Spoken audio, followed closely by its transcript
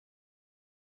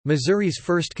Missouri's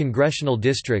 1st congressional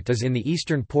district is in the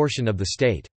eastern portion of the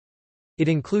state. It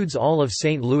includes all of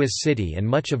St. Louis City and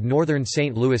much of northern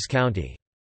St. Louis County.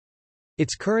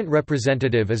 Its current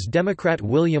representative is Democrat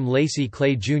William Lacey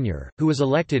Clay, Jr., who was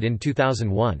elected in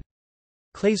 2001.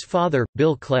 Clay's father,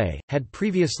 Bill Clay, had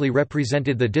previously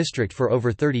represented the district for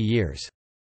over 30 years.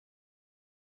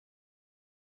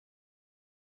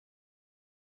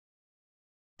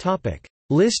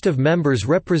 List of members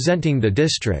representing the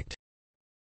district.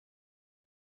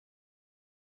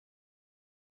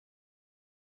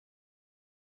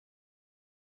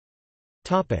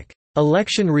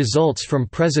 Election results from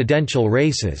presidential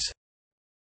races.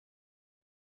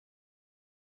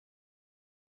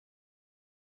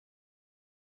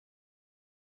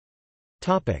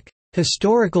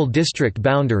 Historical district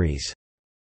boundaries.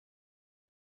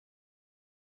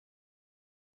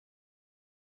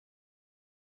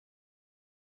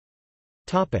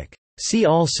 See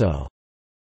also: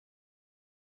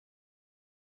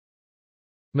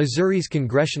 Missouri's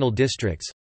congressional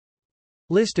districts,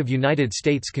 List of United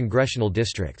States congressional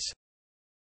districts.